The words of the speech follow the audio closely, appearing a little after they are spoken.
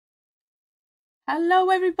Hello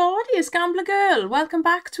everybody, it's Gambler Girl. Welcome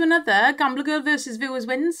back to another Gambler Girl versus Viewers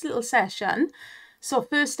Wins little session. So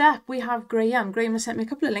first up we have Graham. Graham has sent me a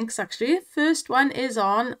couple of links actually. First one is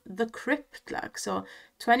on the Crypt Luck. So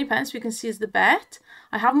 20 pence we can see is the bet.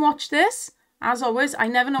 I haven't watched this. As always, I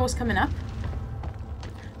never know what's coming up.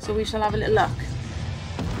 So we shall have a little look.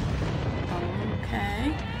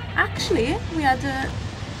 Okay. Actually, we had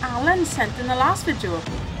Alan sent in the last video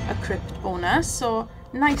a Crypt bonus. So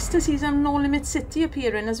nice to see some No Limit City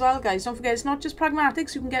appearing as well, guys. Don't forget, it's not just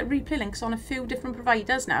Pragmatics. You can get replay links on a few different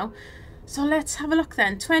providers now. So let's have a look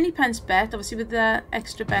then. 20 pence bet, obviously with the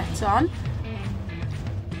extra bets on.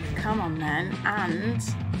 Come on then. And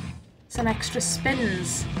some extra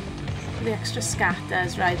spins. The extra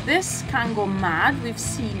scatters. Right, this can go mad. We've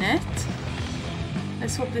seen it.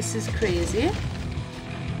 Let's hope this is crazy.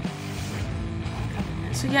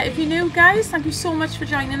 So yeah, if you're new, guys, thank you so much for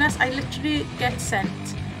joining us. I literally get sent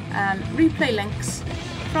replay links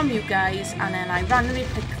from you guys, and then I randomly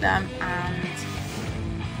pick them, and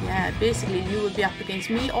yeah, basically you will be up against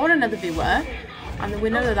me or another viewer, and the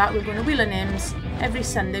winner of that will go to Wheel of Names. Every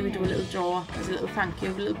Sunday we do a little draw as a little thank you,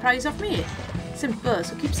 a little prize off me. Simple.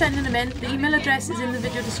 So keep sending them in. The email address is in the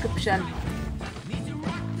video description,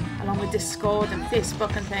 along with Discord and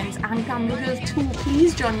Facebook and things, and Gambler Girl too.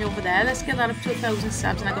 Please join me over there. Let's get that up to 1,000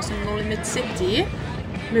 subs, and I got some No Limit City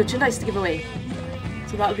merchandise to give away,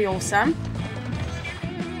 so that'll be awesome.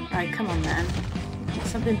 Right, come on then.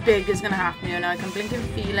 Something big is going to happen here now. I can blink and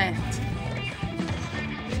feel it.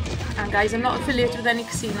 And guys, I'm not affiliated with any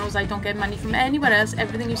casinos. I don't get money from anywhere else.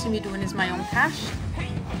 Everything you see me doing is my own cash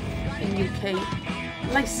in UK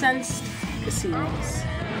licensed casinos.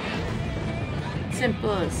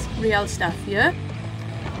 Simple as real stuff here.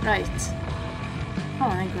 Right. Oh,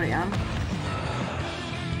 I agree,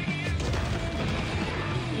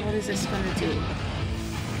 what is this going to do?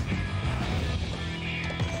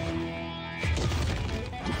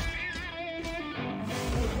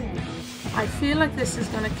 I feel like this is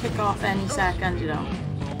going to kick off any second, you know.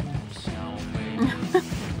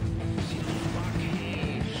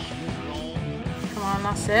 Come on,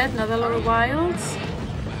 that's it. Another lot of wilds.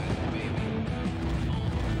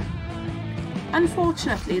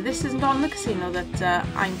 Unfortunately, this isn't on the casino that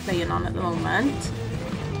I'm playing on at the moment,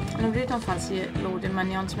 and I really don't fancy loading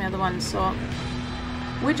money onto my other one, so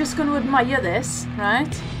we're just going to admire this,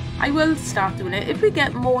 right? I will start doing it. If we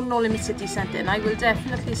get more No Limit City sent in, I will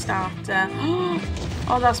definitely start...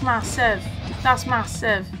 oh, that's massive. That's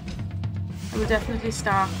massive. I will definitely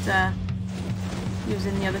start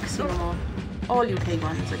using the other casino more. All UK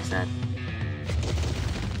ones, like I said.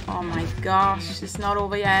 Oh my gosh, it's not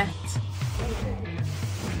over yet.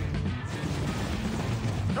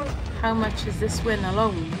 How much is this win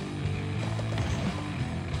alone?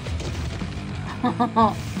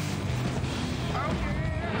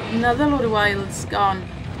 Another load of wilds gone.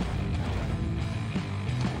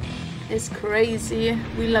 It's crazy.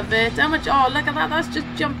 We love it. How much? Oh, look at that. That's just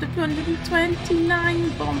jumped up to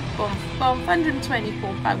 129. Bump, bump, bump.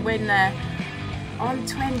 124 back win there. On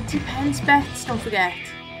 20 pence bets, don't forget.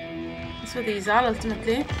 That's what these are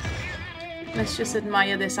ultimately. Let's just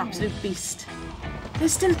admire this absolute beast.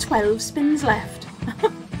 There's still 12 spins left.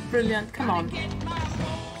 Brilliant. Come on.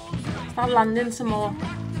 Start landing some more.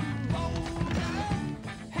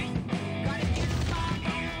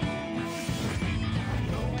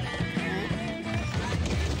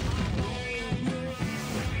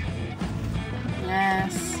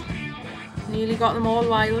 Yes. Nearly got them all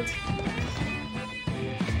wild.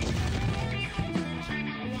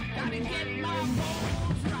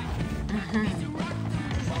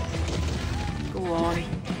 Go on.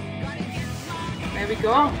 There we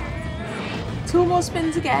go. 2 more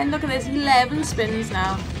spins again. Look at this. 11 spins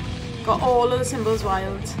now. Got all of the symbols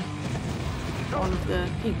wild. All of the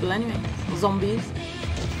people anyway. Zombies.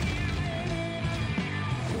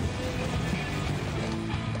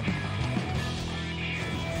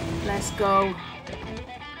 Let's go.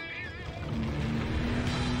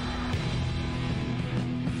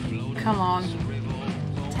 Come on.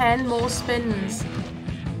 10 more spins.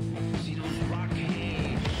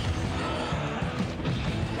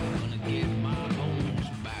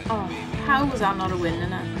 Oh, how was that not a win,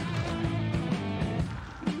 innit?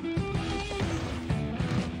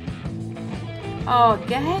 Oh,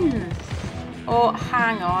 again. Oh,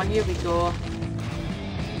 hang on. Here we go.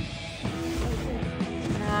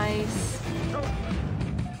 Nice.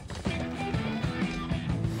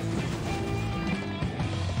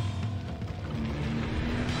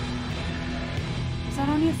 Is that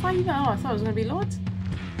only a 5? Oh, I thought it was going to be loads.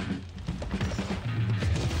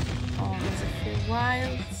 Oh, there's a few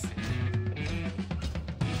wilds.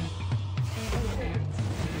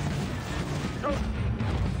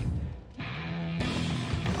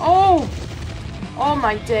 Oh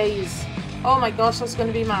my days. Oh my gosh, that's going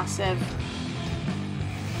to be massive.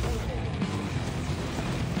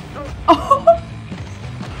 Oh!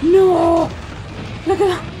 No! Look at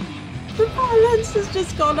that. The balance has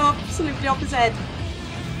just gone absolutely off his head.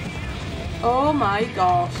 Oh my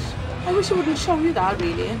gosh. I wish I wouldn't show you that,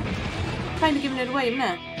 really. Kind of giving it away, isn't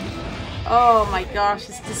it? Oh my gosh,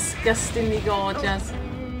 it's disgustingly gorgeous.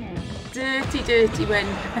 Dirty, dirty win.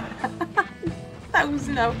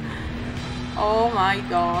 1,000 now. Oh my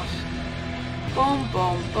gosh. Boom,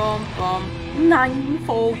 boom, boom, boom.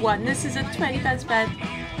 941. This is a 20p bet.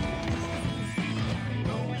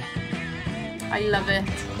 I love it.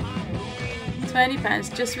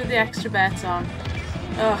 20p just with the extra bets on.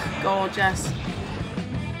 Oh, gorgeous.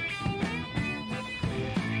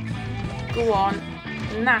 Go on.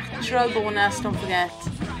 Natural bonus, don't forget.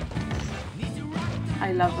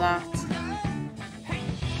 I love that.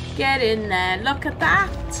 Get in there. Look at that.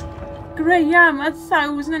 Graham,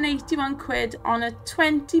 1,081 quid on a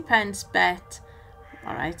 20p bet.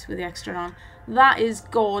 Alright, with the extra on. That is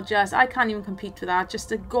gorgeous. I can't even compete with that.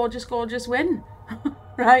 Just a gorgeous, gorgeous win.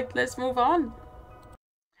 Right, let's move on.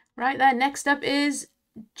 Right then, next up is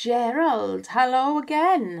Gerald. Hello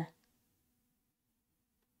again.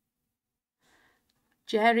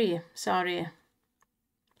 Jerry, sorry.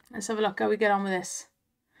 Let's have a look how we get on with this.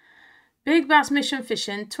 Big Bass Mission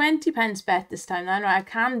Fishing, 20p bet this time then. Right, I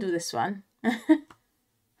can do this one.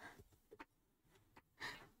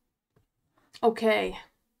 Okay.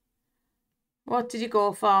 What did you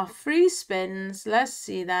go for? Free spins. Let's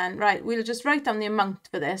see then. Right, we'll just write down the amount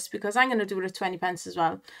for this because I'm going to do it at 20p as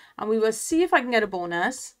well. And we will see if I can get a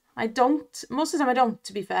bonus. I don't, most of the time I don't,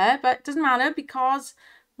 to be fair, but it doesn't matter because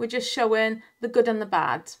we're just showing the good and the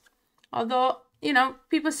bad. Although, you know,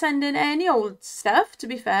 people send in any old stuff, to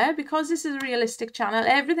be fair, because this is a realistic channel.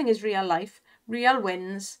 Everything is real life, real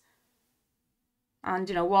wins, and,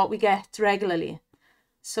 you know, what we get regularly.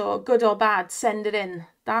 So, good or bad, send it in.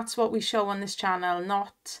 That's what we show on this channel,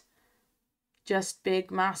 not just big,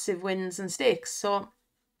 massive wins and stakes. So,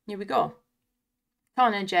 here we go. Come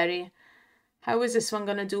on then, Jerry. How is this one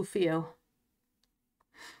going to do for you?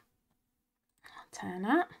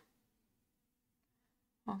 Tenner.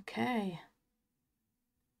 Okay.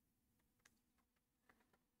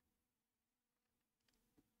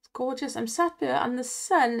 It's gorgeous. I'm sat there and the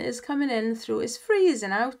sun is coming in through. It's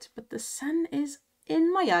freezing out, but the sun is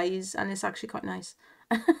in my eyes and it's actually quite nice.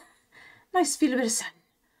 Nice to feel a bit of sun.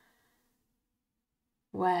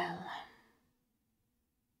 Well.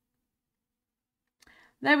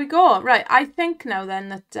 There we go. Right, I think now then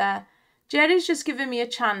that Jerry's just given me a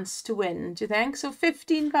chance to win, do you think? So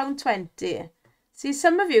 £15.20. See,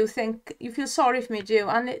 some of you think you feel sorry for me, do you?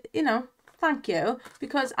 And, it, you know, thank you.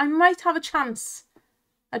 Because I might have a chance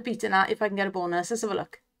at beating that if I can get a bonus. Let's have a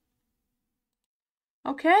look.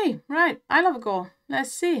 Okay, right. I'll have a go.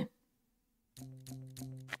 Let's see.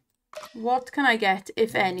 What can I get,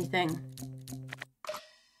 if anything?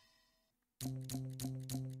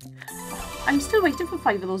 I'm still waiting for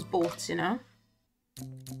 5 of those boats, you know.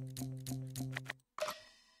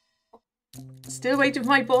 Still waiting for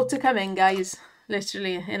my boat to come in, guys.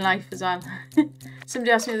 Literally, in life as well.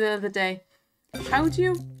 Somebody asked me the other day, how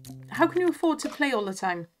can you afford to play all the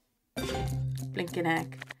time? Blinking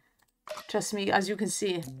heck. Trust me, as you can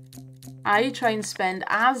see, I try and spend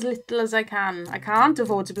as little as I can. I can't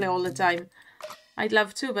afford to play all the time. I'd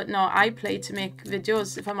love to, but no, I play to make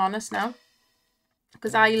videos, if I'm honest now.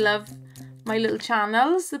 Because I love my little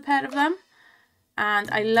channels, the pair of them. And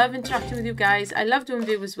I love interacting with you guys. I love doing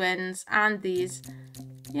viewers wins and these.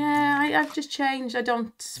 Yeah, I've just changed. I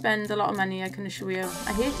don't spend a lot of money, I can assure you.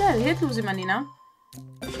 I hate it. I hate losing money now.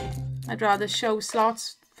 I'd rather show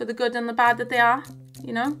slots for the good and the bad that they are,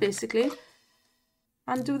 you know, basically.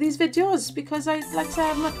 And do these videos because I like to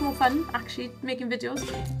have much more fun actually making videos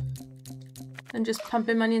than just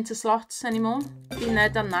pumping money into slots anymore. Been there,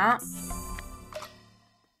 done that.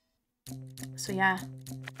 So yeah,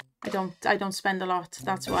 I don't spend a lot,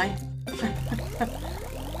 that's why.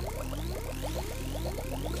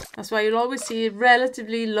 That's why you'll always see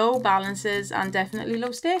relatively low balances and definitely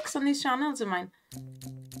low stakes on these channels of mine.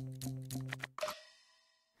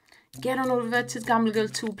 Get on over to Gamble Girl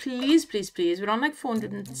 2, please, please, please. We're on like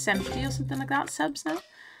 470 or something like that subs now.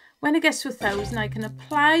 When it gets to 1,000, I can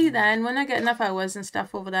apply then, when I get enough hours and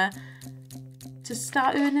stuff over there, to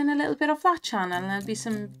start earning a little bit off that channel. And there'll be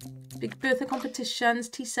some big birthday competitions,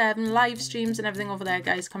 T7, live streams and everything over there,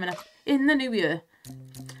 guys, coming up in the new year.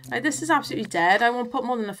 Right, this is absolutely dead. I won't put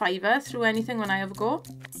more than a £5 through anything when I have a go.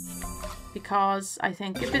 Because I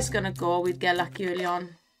think if it's going to go, we'd get lucky early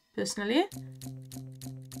on, personally.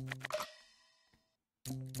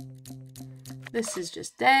 This is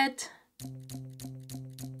just dead.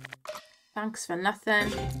 Thanks for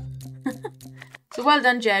nothing. So well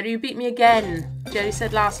done, Jerry. You beat me again. Jerry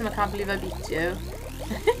said last time, I can't believe I beat you.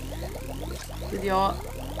 With your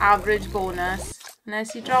average bonus.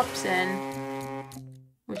 Unless he drops in.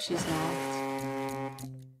 Which he's not.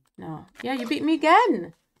 No. Yeah, you beat me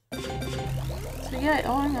again. So yeah,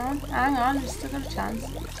 oh hang on, we've still got a chance.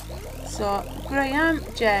 So Graham,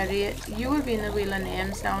 Jerry, you will be in the Wheel of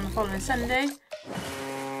Names now on the following Sunday.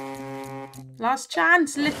 Last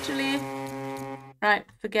chance, literally. Right,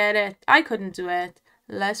 forget it. I couldn't do it.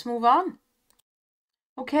 Let's move on.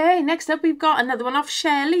 Okay, next up we've got another one off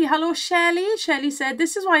Shelley. Hello Shelley. Shelley said,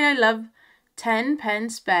 this is why I love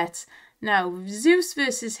 10p bets. Now, Zeus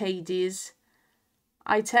versus Hades.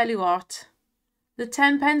 I tell you what, the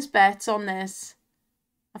 10p bets on this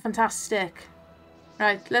are fantastic.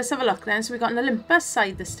 Right, let's have a look then. So we've got an Olympus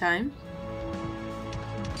side this time.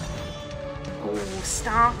 Oh,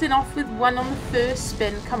 starting off with one on the first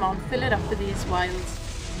spin. Come on, fill it up with these wilds.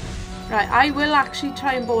 Right, I will actually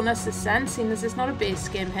try and bonus this then, seeing as it's not a base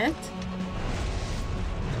game hit.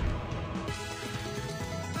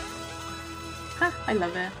 Ha, I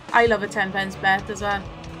love it. I love a 10p bet as well.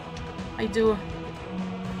 I do.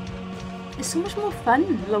 It's so much more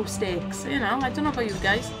fun, low stakes. You know, I don't know about you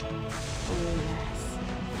guys. Oh, yes.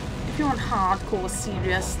 If you want hardcore,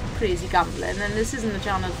 serious, crazy gambling, then this isn't the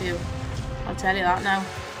channel for you. I'll tell you that now.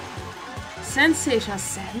 Sensational,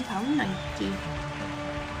 £7.90.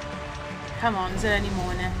 Come on, is there any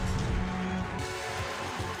more in it?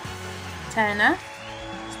 Tenner.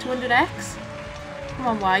 It's 200x. Come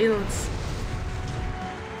on, wilds.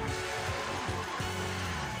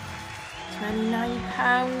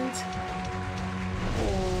 £29.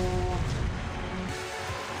 Oh.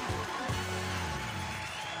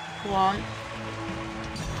 Go on.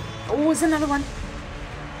 Oh, there's another one.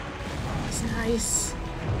 Oh, it's nice.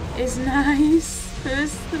 It's nice.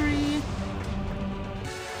 First three.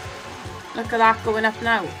 Look at that going up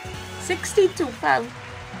now. £62.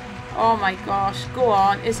 Oh my gosh. Go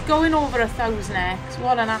on. It's going over 1,000x.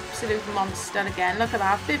 What an absolute monster again. Look at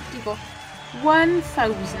that. 54.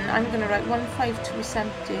 1,000. I'm going to write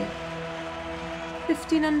 15270.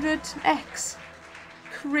 1,500x.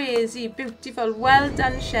 Crazy. Beautiful. Well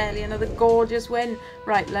done, Shelley. Another gorgeous win.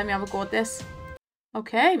 Right, let me have a go at this.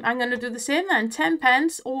 Okay, I'm going to do the same then.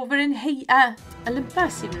 10p over in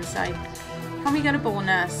Olympus even side. Can we get a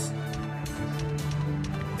bonus?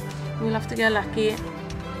 We'll have to get lucky.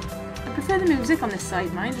 I prefer the music on this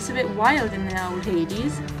side, mind. It's a bit wild in the old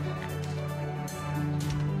Hades.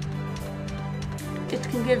 It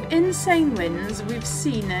can give insane wins. We've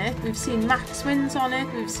seen it. We've seen max wins on it.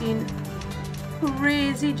 We've seen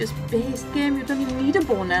crazy, just base game. You don't even need a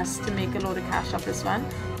bonus to make a load of cash off this one.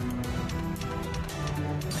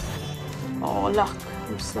 Oh, look.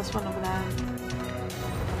 Oops, that's one over there.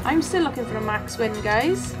 I'm still looking for a max win,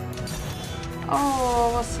 guys.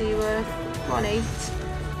 Oh, what's he worth? 1.8.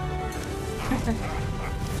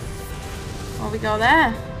 What we got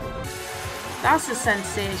there? That's a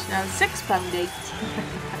sensational £6.8.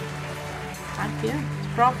 Thank you.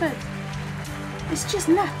 It's profit. It's just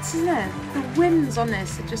nuts, isn't it? The wins on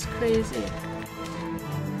this are just crazy.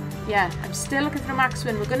 Yeah, I'm still looking for a max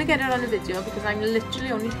win. We're going to get it on a video because I'm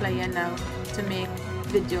literally only playing now to make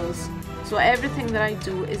videos. So everything that I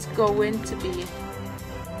do is going to be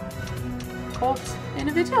caught in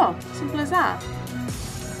a video. Simple as that.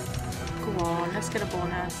 Go on, let's get a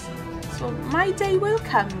bonus. So my day will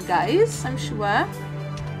come, guys, I'm sure.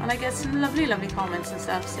 And I get some lovely, lovely comments and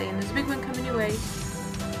stuff saying there's a big one coming your way.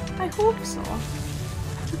 I hope so.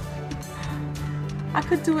 I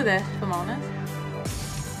could do with it, if I'm honest.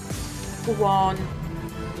 Go on.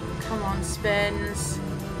 Come on, spins.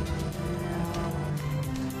 No.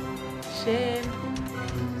 Shame.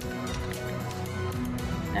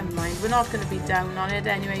 Never mind, we're not going to be down on it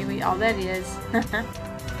anyway. Oh, there he is.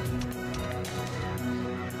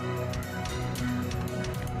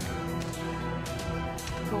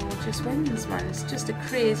 Gorgeous wins, man. It's just a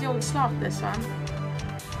crazy old slot, this one.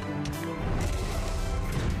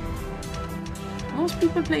 Most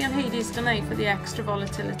people play on Hades tonight for the extra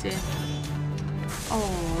volatility.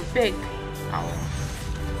 Oh, big. Oh.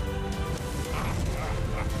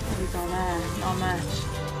 What have we got there? Not much.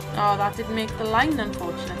 Oh, that didn't make the line,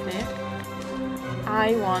 unfortunately.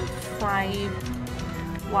 I want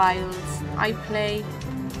 5 wilds. I play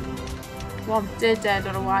Wanted, Dead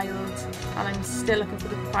or a Wild, and I'm still looking for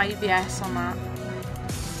the 5 yes on that.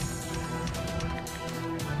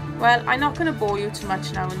 Well, I'm not going to bore you too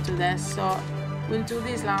much now and do this, so we'll do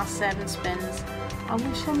these last 7 spins and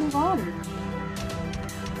we shall move on.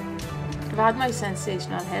 I've had my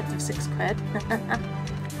sensational hit of £6.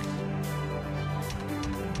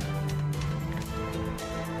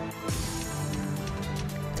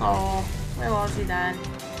 Oh, where was he then?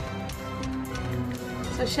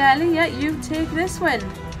 So Shelley, yeah, you take this win.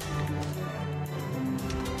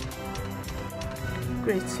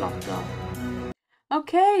 Great slot though.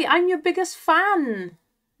 Okay, I'm Your Biggest Fan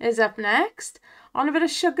is up next. On a bit of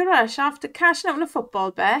sugar rush after cashing out on a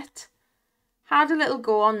football bet. Had a little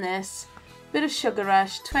go on this. Bit of sugar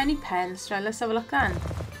rush, 20p. Right, let's have a look then.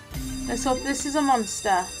 Let's hope this is a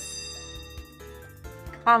monster.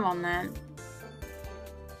 Come on then.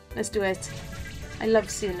 Let's do it. I love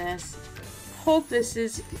seeing this. Hope this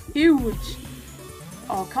is huge.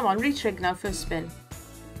 Oh, come on, retrig now, first spin.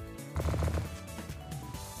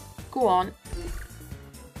 Go on.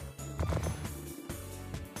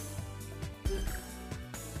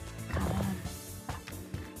 Come on.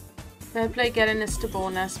 Fair play getting this to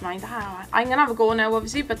bonus, mind. I'm going to have a go now,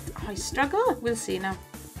 obviously, but I struggle. We'll see now.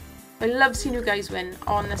 I love seeing you guys win.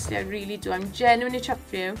 Honestly, I really do. I'm genuinely chuffed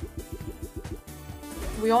for you.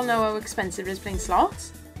 We all know how expensive it is playing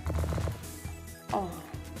slots. Oh.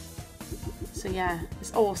 So yeah,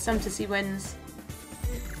 it's awesome to see wins.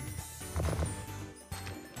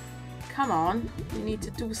 Come on, you need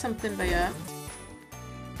to do something by her.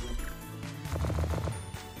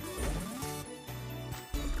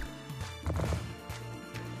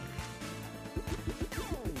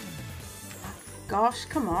 Gosh,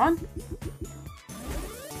 come on.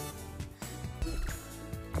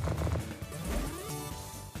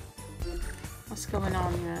 What's going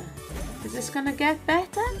on here? Is this gonna get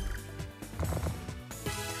better?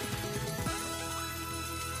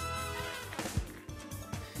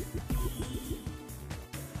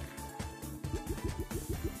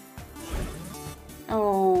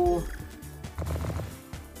 Oh.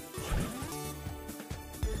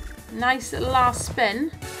 Nice little last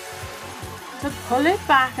spin. To pull it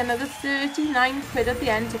back, another £39 at the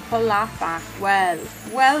end to pull that back.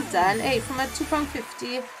 Well done. Hey, from a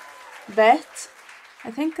 £2.50 bet.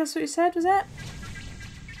 I think that's what you said, was it?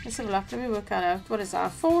 Let's have a look. Let me work that out. What is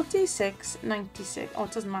that? 46.96. Oh,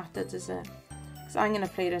 it doesn't matter, does it? Because I'm going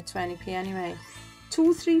to play it at 20p anyway.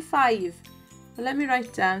 235. But let me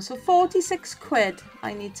write down. So £46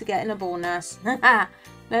 I need to get in a bonus.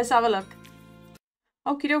 Let's have a look.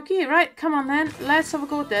 Okie dokie. Right, come on then. Let's have a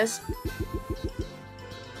go at this.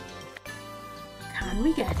 Can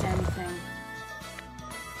we get anything?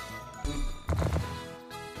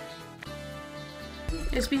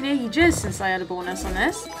 It's been ages since I had a bonus on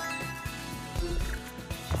this.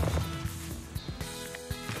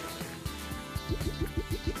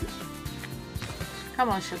 Come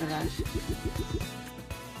on, Sugar Rush.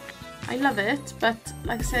 I love it, but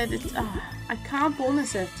like I said, I can't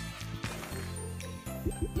bonus it.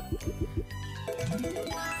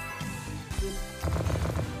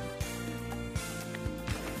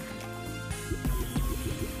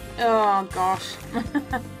 Oh gosh.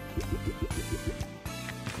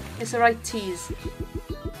 It's the right tease.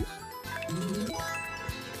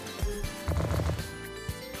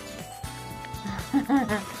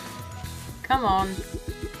 Come on.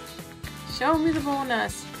 Show me the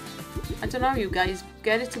bonus. I don't know, you guys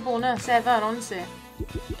get it to bonus ever, honestly.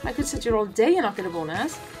 I could sit here all day and not get a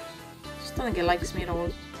bonus. Just don't think it likes me at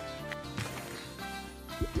all.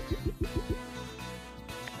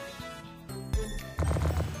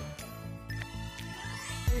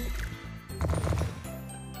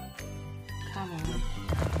 Come on.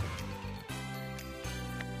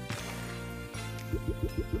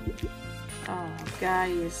 Oh,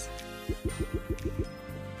 guys.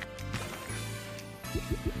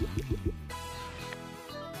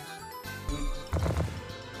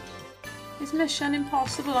 It's Mission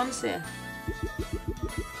Impossible, honestly.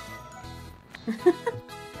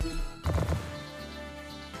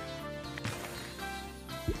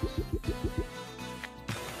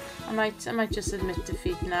 I might just admit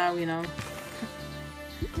defeat now, you know.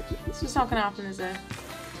 It's just not gonna happen, is it?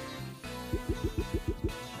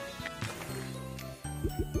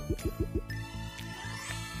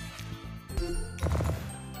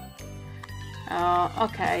 Oh,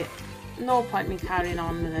 okay. No point me carrying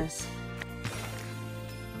on with this.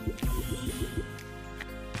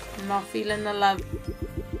 I'm not feeling the love.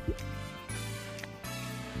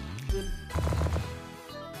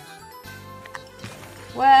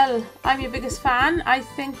 Well, I'm your biggest fan. I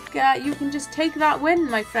think you can just take that win,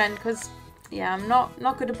 my friend, because, yeah, I'm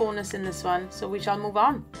not good at bonus in this one, so we shall move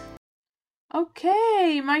on.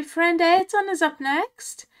 Okay, my friend Ayrton is up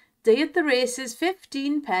next. Day at the races,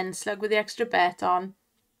 15p, slug with the extra bet on.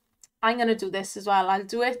 I'm going to do this as well. I'll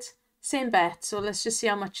do it Same bet. So let's just see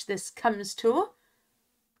how much this comes to.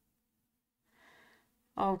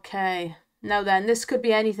 Okay. Now then, this could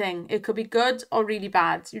be anything. It could be good or really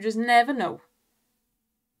bad. You just never know.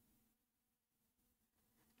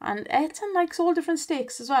 And Ayrton likes all different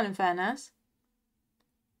stakes as well, in fairness.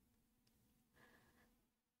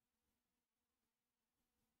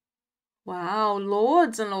 Wow,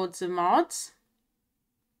 loads and loads of mods.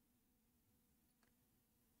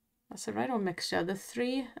 That's the right old mixture. The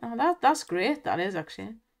three. Oh, that's great. That is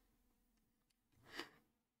actually.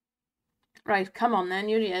 Right, come on then.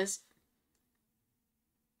 Here he is.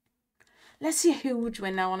 Let's see a huge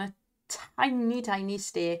win now on a tiny, tiny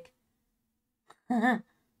stake. Come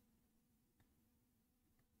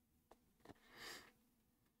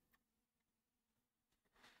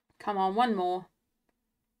on, one more.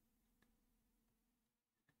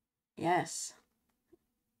 Yes.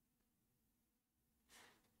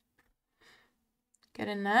 Get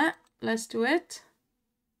in there. Let's do it.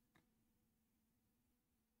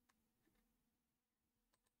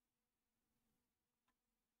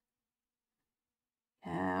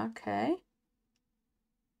 Yeah, okay.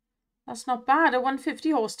 That's not bad. A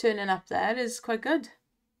 150 horse turning up there is quite good.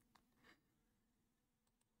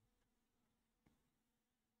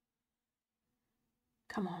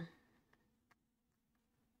 Come on.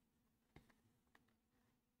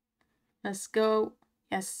 Let's go.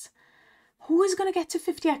 Yes. Who is going to get to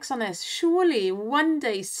 50x on this? Surely one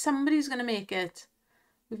day somebody's going to make it.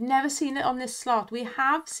 We've never seen it on this slot. We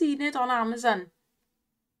have seen it on Amazon.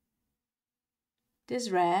 It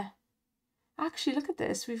is rare. Actually, look at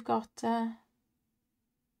this. We've got a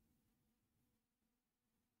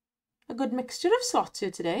good mixture of slots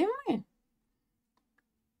here today, haven't we?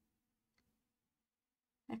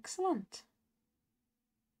 Excellent.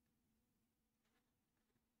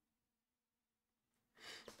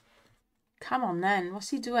 Come on then. What's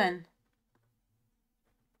he doing?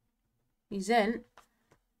 He's in.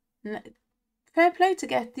 Fair play to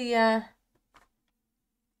get the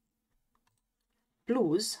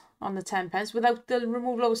blues on the 10 pence without the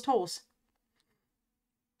remove lowest horse.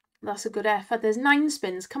 That's a good effort. There's 9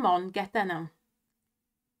 spins. Come on, get there now.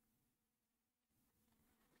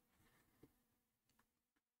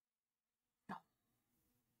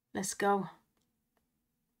 Let's go.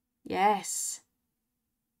 Yes.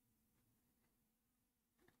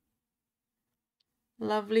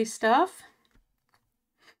 Lovely stuff.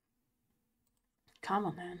 Come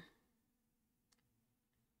on then.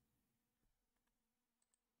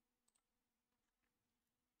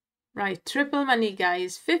 Right, triple money,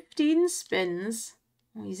 guys. 15 spins.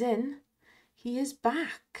 Oh, he's in. He is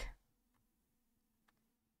back.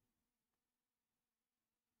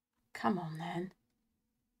 Come on then.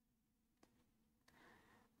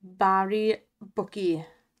 Barry Bookie.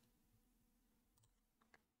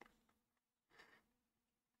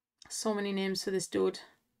 So many names for this dude.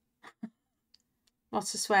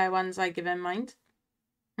 Lots of swear ones, I give him mind.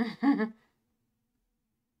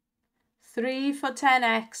 3 for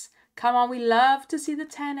 10x. Come on, we love to see the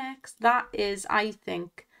 10x. That is, I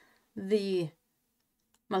think, the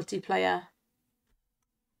multiplayer.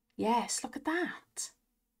 Yes, look at that.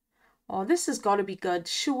 Oh, this has got to be good.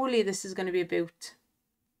 Surely this is going to be a boot.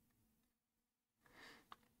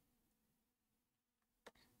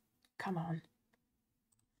 Come on.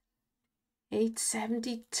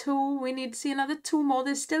 872. We need to see another 2 more.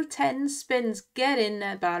 There's still 10 spins. Get in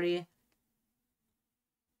there, Barry.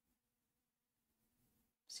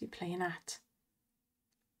 What's he playing at?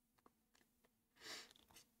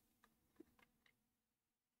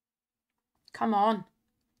 Come on.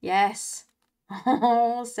 Yes.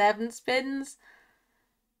 Oh, 7 spins.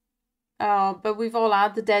 Oh, but we've all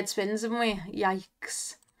had the dead spins, haven't we?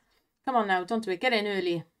 Yikes. Come on now, don't do it. Get in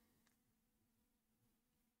early.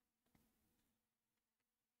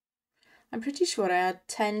 I'm pretty sure I had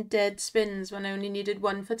 10 dead spins when I only needed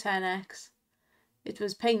 1 for 10x. It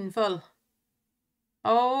was painful.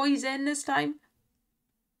 Oh, he's in this time.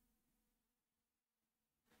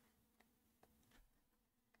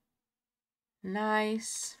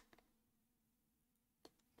 Nice.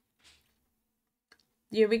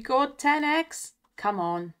 Here we go, 10x. Come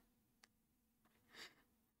on.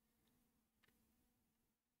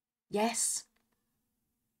 Yes.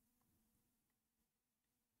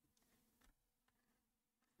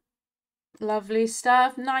 Lovely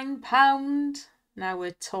stuff. £9. Now we're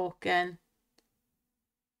talking.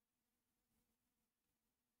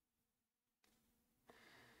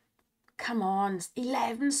 Come on.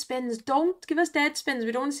 11 spins. Don't give us dead spins.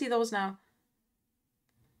 We don't want to see those now.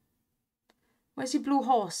 Where's your blue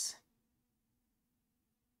horse?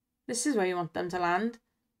 This is where you want them to land.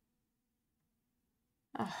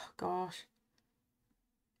 Oh, gosh.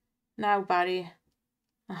 Now, Barry.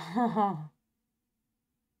 Oh,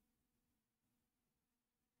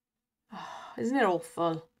 isn't it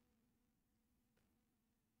awful?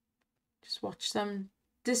 Just watch them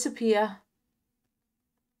disappear.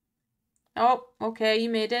 Oh, okay, he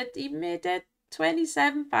made it. He made it.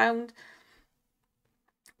 £27.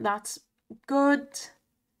 That's good.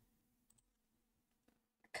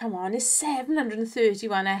 Come on, it's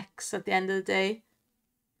 731x at the end of the day.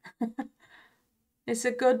 It's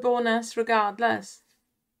a good bonus regardless.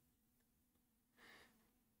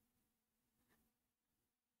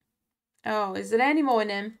 Oh, is there any more in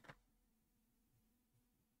him?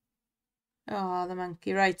 Oh, the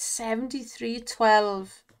monkey. Right,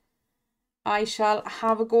 73.12. I shall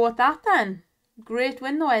have a go at that then. Great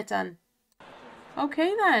win though, Etan.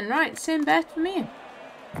 Okay then, right, same bet for me.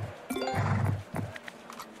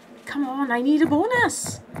 Come on, I need a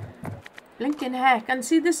bonus. Blinking heck. And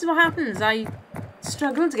see, this is what happens. I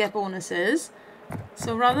struggle to get bonuses.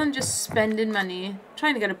 So rather than just spending money,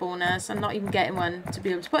 trying to get a bonus and not even getting one to be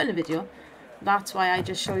able to put in a video, that's why I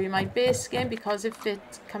just show you my base game, because if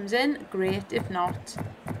it comes in, great. If not,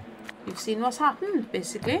 you've seen what's happened,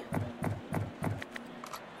 basically.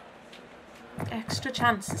 Extra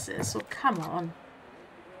chances, so come on.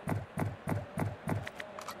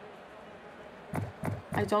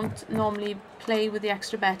 I don't normally play with the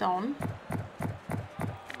extra bet on.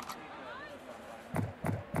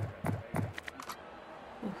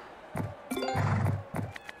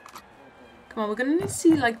 Come on, we're going to need to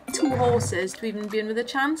see like 2 horses to even be in with a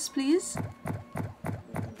chance, please.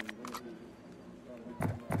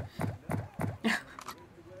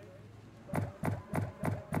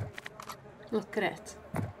 Look at it.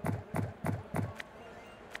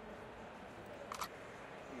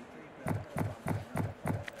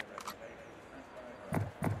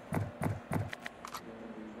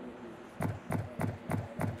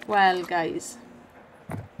 Well, guys.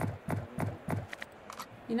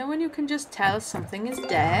 You know when you can just tell something is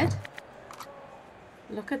dead?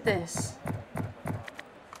 Look at this.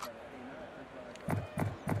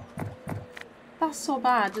 That's so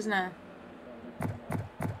bad, isn't it?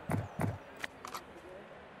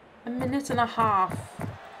 A minute and a half.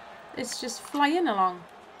 It's just flying along.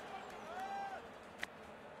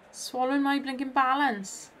 Swallowing my blinking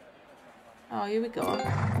balance. Oh, here we go.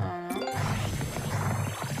 Oh.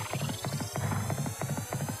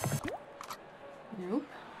 Nope.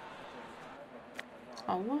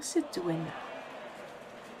 Oh, what's it doing now?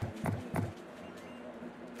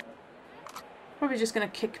 Probably just going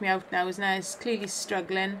to kick me out now, isn't it? It's clearly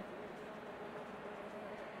struggling.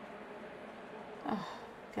 Oh,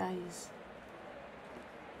 guys.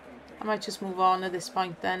 I might just move on at this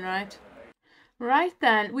point then, right? Right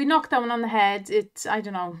then, we knocked that one on the head. I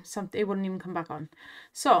don't know, it wouldn't even come back on.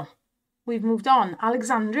 So, we've moved on.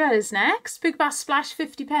 Alexandria is next. Big Bass Splash,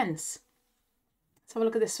 50 pence. Let's have a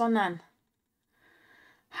look at this one then.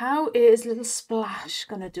 How is Little Splash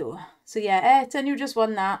gonna do? So yeah, Etan, you just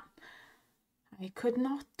won that. I could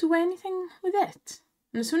not do anything with it.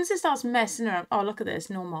 And as soon as it starts messing around, oh look at this,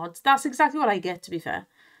 no mods. That's exactly what I get, to be fair.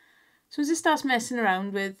 As soon as it starts messing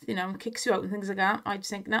around with, you know, kicks you out and things like that, I just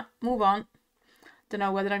think, nah, move on. Don't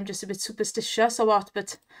know whether I'm just a bit superstitious or what,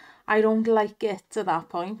 but I don't like it at that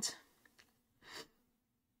point.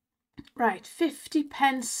 Right, 50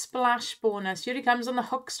 pence splash bonus. Here he comes on the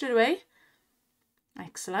hook straight away.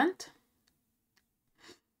 Excellent.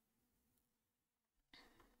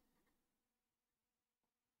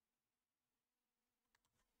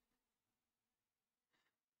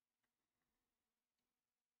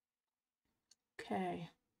 Okay.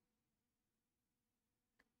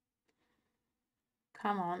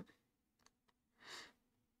 Come on.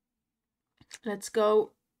 Let's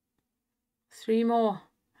go. 3 more.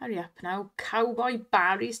 Hurry up now. Cowboy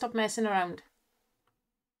Barry, stop messing around.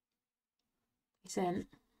 He's in.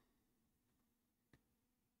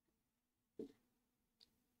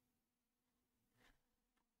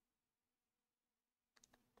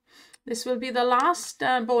 This will be the last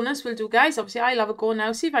bonus we'll do, guys. Obviously, I'll have a go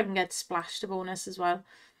now. See if I can get splashed a bonus as well.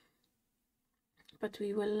 But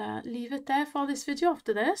we will leave it there for this video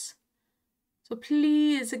after this. So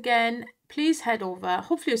please, again, please head over.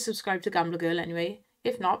 Hopefully you subscribe to Gambler Girl anyway.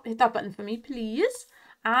 If not, hit that button for me, please.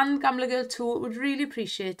 And Gambler Girl too, would really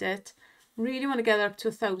appreciate it. Really want to get up to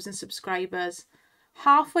 1,000 subscribers.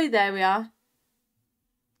 Halfway there we are.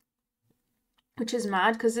 Which is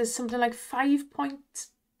mad because there's something like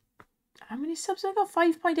how many subs I got?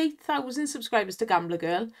 5.8 thousand subscribers to Gambler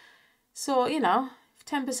Girl. So, you know, if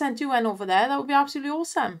 10% you went over there, that would be absolutely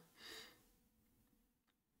awesome.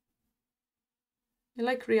 You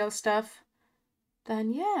like real stuff?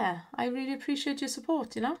 then yeah, I really appreciate your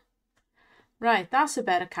support, you know. Right, that's a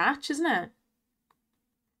better catch, isn't it?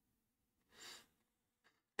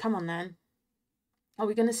 Come on then. Are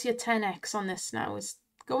we going to see a 10x on this now? It's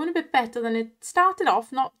going a bit better than it started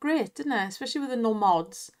off. Not great, didn't it? Especially with the no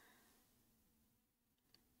mods.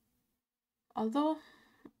 Although,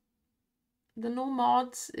 the no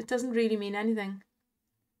mods, it doesn't really mean anything.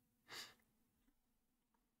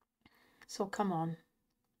 So come on.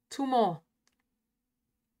 2 more.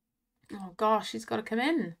 Oh gosh, he's got to come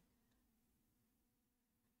in.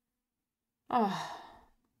 Oh.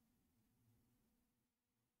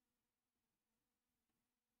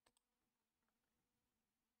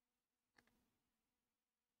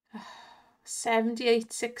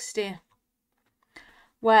 $78.60.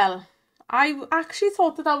 Well, I actually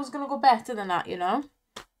thought that I was going to go better than that, you know.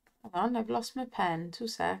 Hold on, I've lost my pen. 2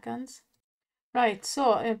 seconds. Right,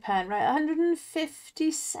 so a pen, right,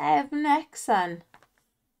 157x then.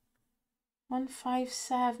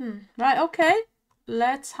 157. Right, okay.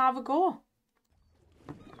 Let's have a go.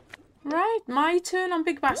 Right, my turn on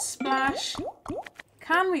Big Bass Splash.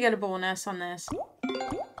 Can we get a bonus on this?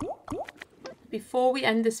 Before we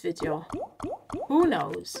end this video. Who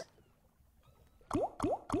knows?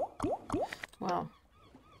 Well,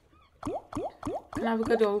 can have a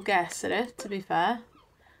good old guess at it, to be fair.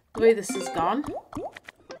 The way this has gone.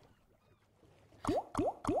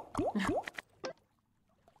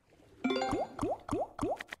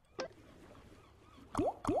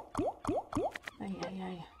 Ay, ay,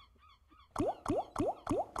 ay.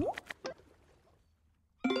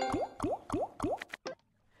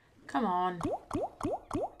 Come on.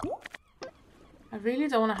 I really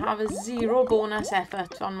don't want to have a 0 bonus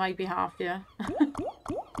effort on my behalf here.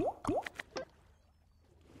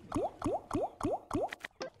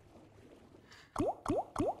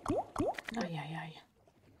 Ay, ay, ay.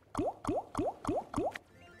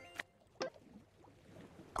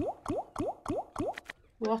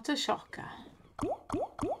 What a shocker.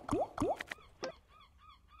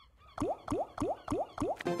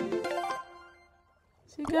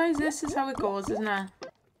 See guys, this is how it goes, isn't it?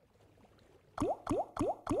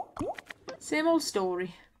 Same old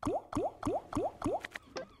story.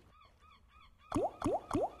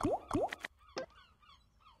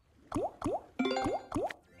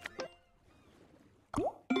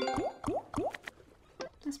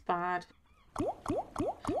 That's bad.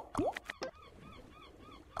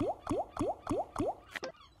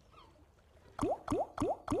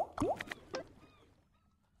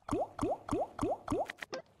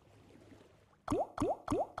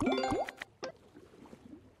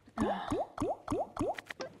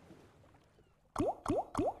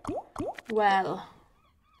 Well,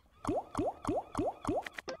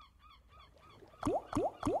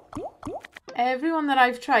 everyone that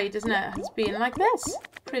I've tried, isn't it, has been like this.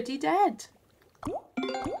 Pretty dead.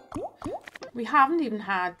 We haven't even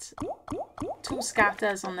had 2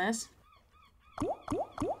 scatters on this.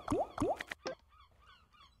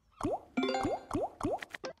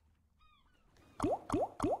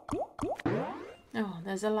 Oh,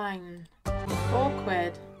 there's a line. 4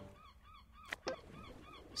 quid.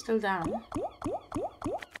 Still down.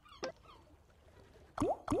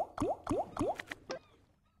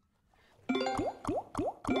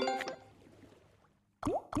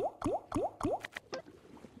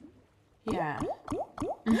 Yeah.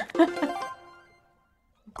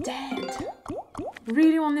 Dead.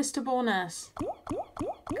 Really want this to bonus.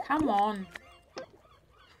 Come on.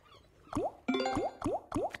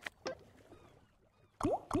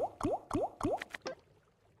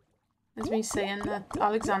 There's me saying that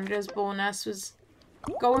Alexandria's bonus was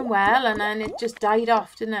going well and then it just died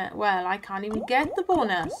off, didn't it? Well, I can't even get the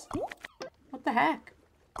bonus. What the heck?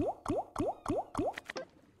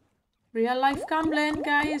 Real life gambling,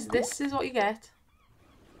 guys. This is what you get.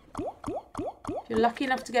 If you're lucky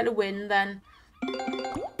enough to get a win, then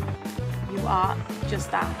you are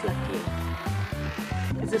just that lucky.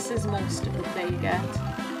 Because this is most of the play you get.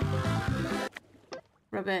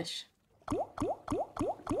 Rubbish.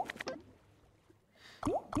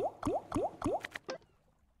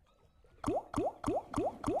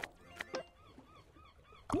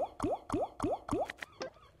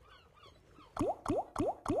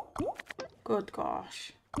 Good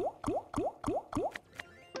gosh.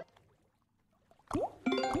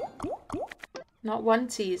 Not one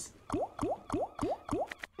tease.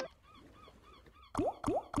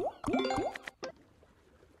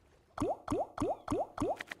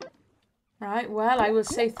 Right, well, I will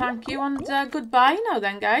say thank you and goodbye now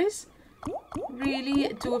then, guys.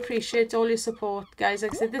 Really do appreciate all your support, guys.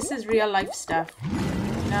 Like I said, this is real life stuff.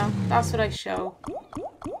 You know, that's what I show.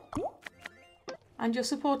 And your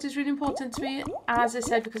support is really important to me, as I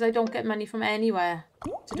said, because I don't get money from anywhere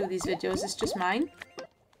to do these videos. It's just mine.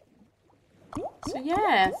 So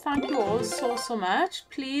yeah, thank you all so much.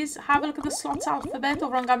 Please have a look at the slots alphabet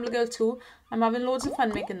over on Gambler Girl 2. I'm having loads of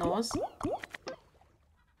fun making those.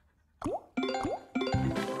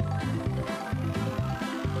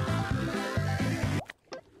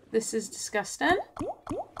 This is disgusting.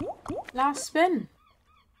 Last spin.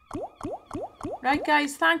 Right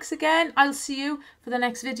guys, thanks again. I'll see you for the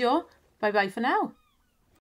next video. Bye bye for now.